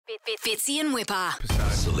Fitzy and Whipper.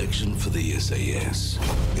 Selection for the SAS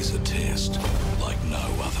is a test like no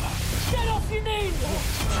other. Get off your knees!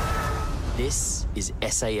 This is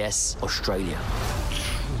SAS Australia.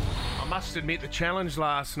 I must admit, the challenge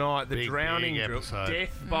last night, the drowning big drill, episode.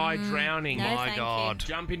 death by drowning. No, My thank God.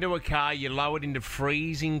 Jump into a car, you're lowered into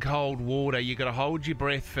freezing cold water. You've got to hold your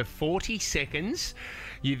breath for 40 seconds.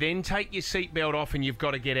 You then take your seatbelt off and you've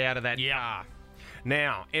got to get out of that car.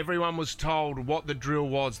 Now, everyone was told what the drill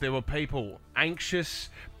was. There were people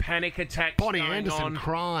anxious, panic attacks Bonnie going Anderson on.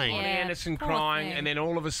 crying. Bonnie Yeah, Anderson poor crying, thing. and then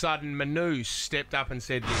all of a sudden, Manu stepped up and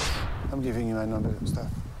said this. I'm giving you my number,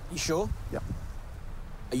 Steph. You sure? Yeah.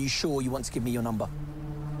 Are you sure you want to give me your number?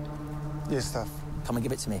 Yes, Steph. Come and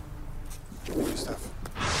give it to me. Steph.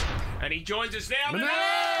 And he joins us now.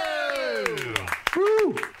 Manu!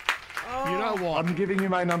 Woo! You know what? I'm giving you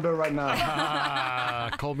my number right now.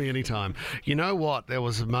 Call me anytime. You know what? There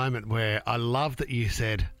was a moment where I love that you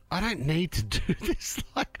said, I don't need to do this.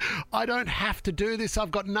 Like, I don't have to do this.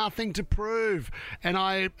 I've got nothing to prove. And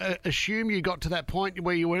I assume you got to that point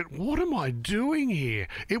where you went, what am I doing here?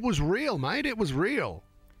 It was real, mate. It was real.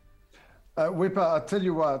 Whipper, I'll tell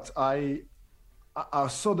you what, I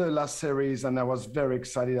saw the last series and I was very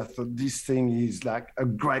excited. I thought this thing is like a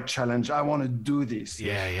great challenge. I want to do this.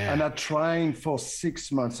 Yeah, yeah. And I trained for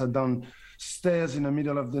 6 months. I've done stairs in the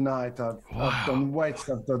middle of the night. I've done weights.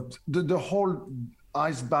 I've done the whole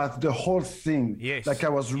ice bath, the whole thing. Yes. Like I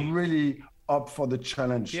was really up for the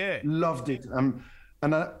challenge. Yeah. Loved it. And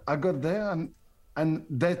I got there and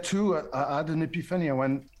there too, I had an epiphany. I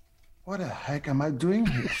went, what the heck am I doing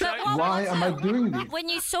here? Why am I doing this? When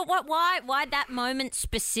you saw why that moment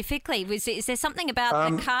specifically? Is there something about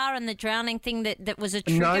the car and the drowning thing that was a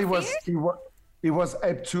trigger No, for you? it was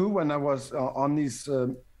Ep 2 when I was on this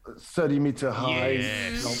 30-meter high.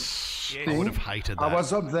 Yes. I would have hated that. I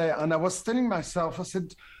was up there and I was telling myself, I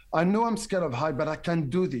said, I know I'm scared of height, but I can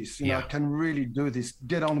do this. You know, I can really do this.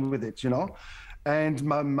 Get on with it, you know? And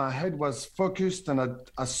my head was focused, and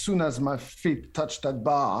as soon as my feet touched that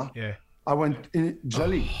bar, I went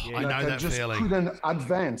jelly. I know that I just feeling. couldn't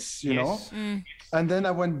advance, you know? And then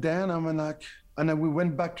I went down, and then we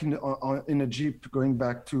went back in a Jeep going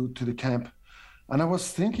back to the camp. And I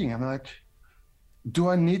was thinking, I'm like, do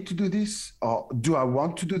I need to do this? Or do I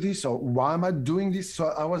want to do this? Or why am I doing this? So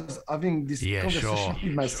I was having this conversation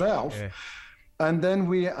with myself. Yeah. And then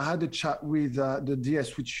we had a chat with the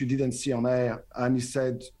DS, which you didn't see on air. And he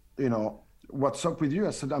said, you know, what's up with you? I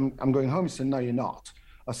said, I'm going home. He said, no, you're not.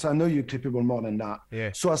 I said, I know you're capable more than that.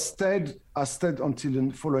 Yeah. So I stayed until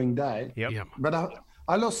the following day. Yep. But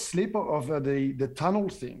I lost sleep over the tunnel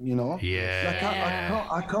thing, you know? Yeah.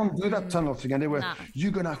 Like I can't do that tunnel thing. And they were, you're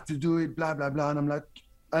going to have to do it, blah, blah, blah. And I'm like,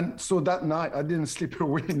 and so that night I didn't sleep a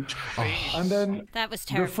wink. And then that was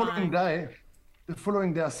terrifying. The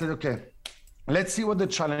following day I said, okay, let's see what the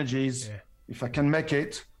challenge is. Yeah. If I can make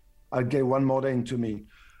it, I'll get one more day into me.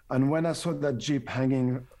 And when I saw that Jeep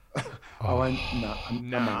hanging, I went, no.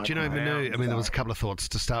 Do you know, Manu, I mean, there was a couple of thoughts.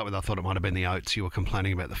 To start with, I thought it might have been the oats. You were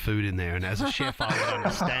complaining about the food in there. And as a chef, I would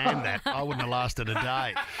understand that. I wouldn't have lasted a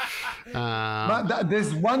day. But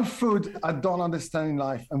there's one food I don't understand in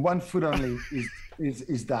life, and one food only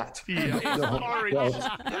is that.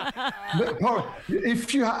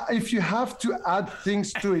 If you have to add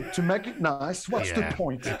things to it to make it nice, what's the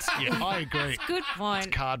point? I agree. It's a good point.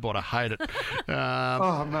 It's cardboard. I hate it.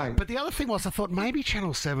 Mate. But the other thing was, I thought maybe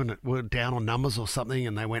Channel 7 were down on numbers or something,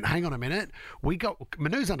 and they went, hang on a minute,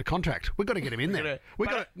 Manu's under contract. We've got to get him in there.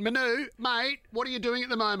 Manu, mate, what are you doing at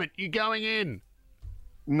the moment? You going in?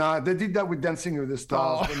 No, they did that with Dancing with the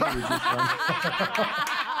Stars.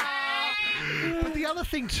 But the other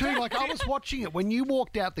thing too, like I was watching it when you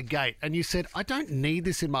walked out the gate and you said, I don't need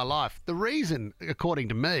this in my life. The reason, according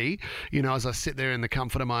to me, you know, as I sit there in the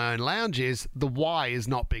comfort of my own lounge, is the why is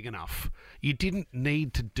not big enough. You didn't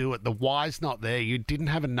need to do it. The why's not there. You didn't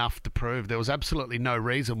have enough to prove. There was absolutely no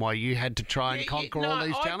reason why you had to try and conquer all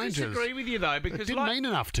these challenges. I disagree with you, though, because it didn't mean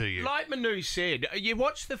enough to you. Like Manu said, you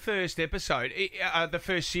watch the first episode, the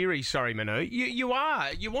first series. Sorry, Manu. You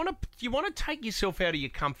want to take yourself out of your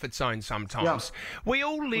comfort zone sometimes. Yeah. We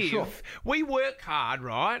all live. Sure. We work hard,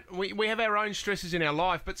 right? We have our own stresses in our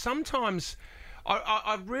life, but sometimes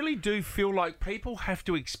I really do feel like people have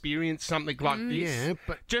to experience something like this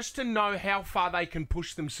just to know how far they can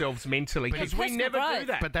push themselves mentally, because we never do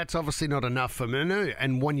that. But that's obviously not enough for Manu.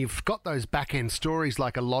 And when you've got those back-end stories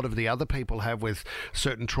like a lot of the other people have with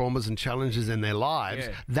certain traumas and challenges in their lives,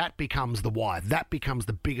 that becomes the why. That becomes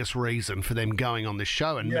the biggest reason for them going on this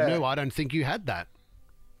show. And Manu, I don't think you had that.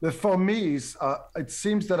 But for me, it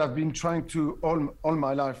seems that I've been trying to all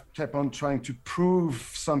my life, kept on trying to prove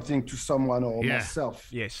something to someone or myself.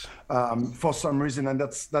 Yes. For some reason, and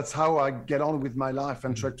that's how I get on with my life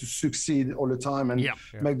and try to succeed all the time and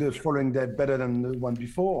make the following day better than the one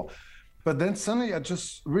before. But then suddenly I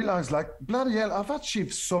just realized, like, bloody hell, I've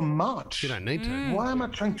achieved so much. You don't need to. Why am I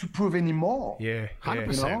trying to prove any more? Yeah,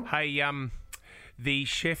 100%. You know? Hey, the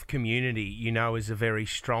chef community, you know, is a very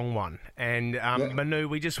strong one. And, Manu,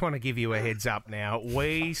 we just want to give you a heads up now.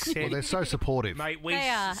 We sent... Well, they're so supportive. Mate, we They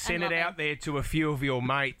are, sent and it out loving. there to a few of your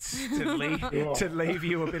mates to leave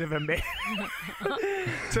you a bit of a mess.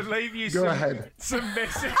 To leave you Go ahead. some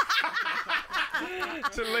messages.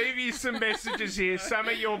 To leave you some messages here. Some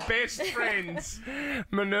of your best friends.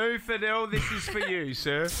 Manu, Fidel, this is for you,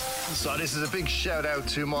 sir. So this is a big shout out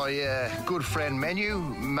to my good friend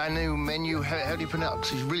Manu. How do you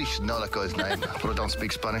pronounce? You really should know that guy's name, but I don't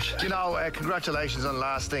speak Spanish. You know, congratulations on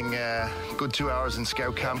lasting good 2 hours in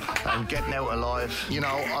scout camp and getting out alive. You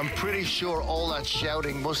know, I'm pretty sure all that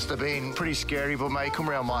shouting must have been pretty scary, but mate, come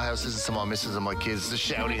around my house, listen to my missus and my kids. The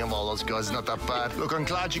shouting of all those guys is not that bad. Look, I'm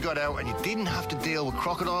glad you got out and you didn't have to deal with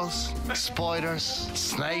crocodiles, spiders,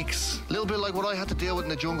 snakes. A little bit like what I had to deal with in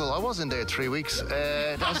the jungle. I was in there 3 weeks.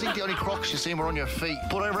 I think the only crocs you seen were on your feet.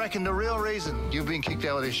 But I reckon the real reason you've been kicked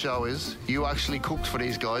out of this show is you actually cooked for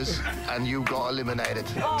these guys and you got eliminated.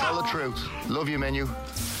 Tell the truth. Love you, Menu.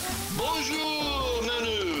 Bonjour,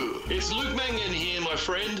 Manu. It's Luke Mangan here, my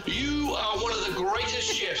friend. You are one of the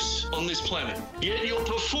greatest chefs on this planet. Yet your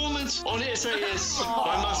performance on SAS,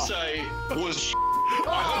 I must say, was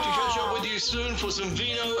I hope to catch up with you soon for some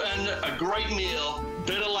vino and a great meal.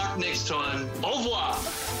 Better luck next time. Au revoir.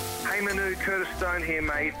 Hey Manu, Curtis Stone here,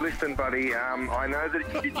 mate. Listen, buddy, I know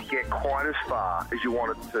that you didn't get quite as far as you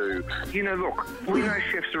wanted to. You know, look, we know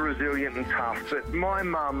chefs are resilient and tough, but my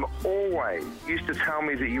mum always used to tell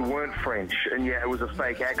me that you weren't French, and yeah, it was a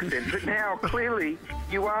fake accent. But now, clearly,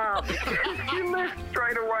 you are. You left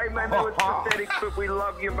straight away, Manu. It's pathetic, but we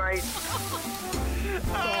love you, mate.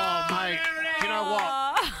 Oh, mate. Do you know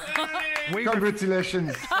what?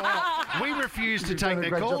 Congratulations. We refused to take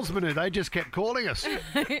their calls, Manu. They just kept calling us.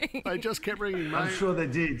 They just kept ringing, mate. I'm sure they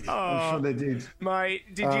did. I'm sure they did.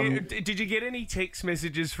 Mate, did you get any text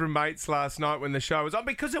messages from mates last night when the show was on?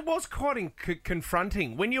 Because it was quite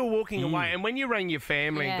confronting when you were walking away and when you rang your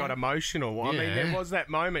family and got emotional. I mean, there was that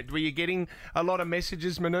moment. Were you getting a lot of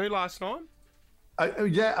messages, Manu, last night?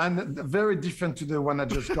 Yeah, and very different to the one I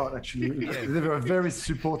just got, actually. They were very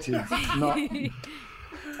supportive.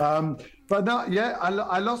 But no, yeah,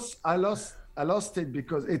 I lost it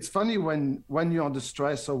because it's funny when you're under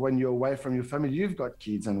stress or when you're away from your family, you've got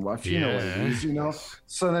kids and wife, you know what it is, you know.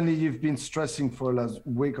 Suddenly you've been stressing for a last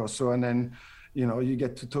week or so, and then, you know, you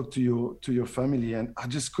get to talk to your family, and I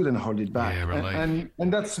just couldn't hold it back. And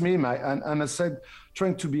that's me, mate. And I said,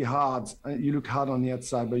 trying to be hard. You look hard on the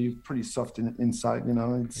outside, but you're pretty soft inside, you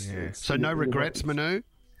know. It's so no regrets, Manu?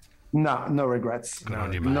 No regrets. Good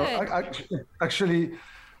on you, mate. No, actually,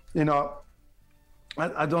 you know,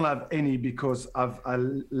 I don't have any because I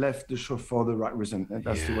left the show for the right reason. And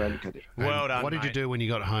that's the way I look at it. Well done, What did you do when you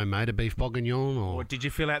got home, mate? A beef bourguignon? Or did you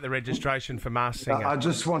fill out the registration for Masked Singer? I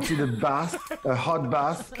just wanted a hot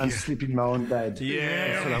bath, and sleep in my own bed.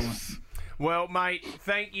 Yeah. Well, mate,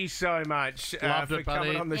 thank you so much for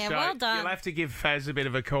coming on the show. Well done. You'll have to give Faz a bit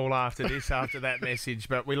of a call after this, after that message.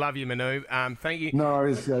 But we love you, Manu. Thank you. No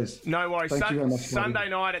worries, guys. No worries. Thank you very much, Sunday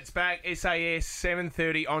night, it's back. SAS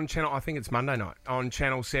 7:30 on channel. I think it's Monday night on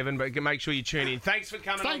Channel 7. But make sure you tune in. Thanks for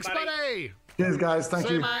coming. Thanks, buddy. Cheers, guys. Thank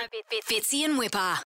you. Fitzy and Whipper.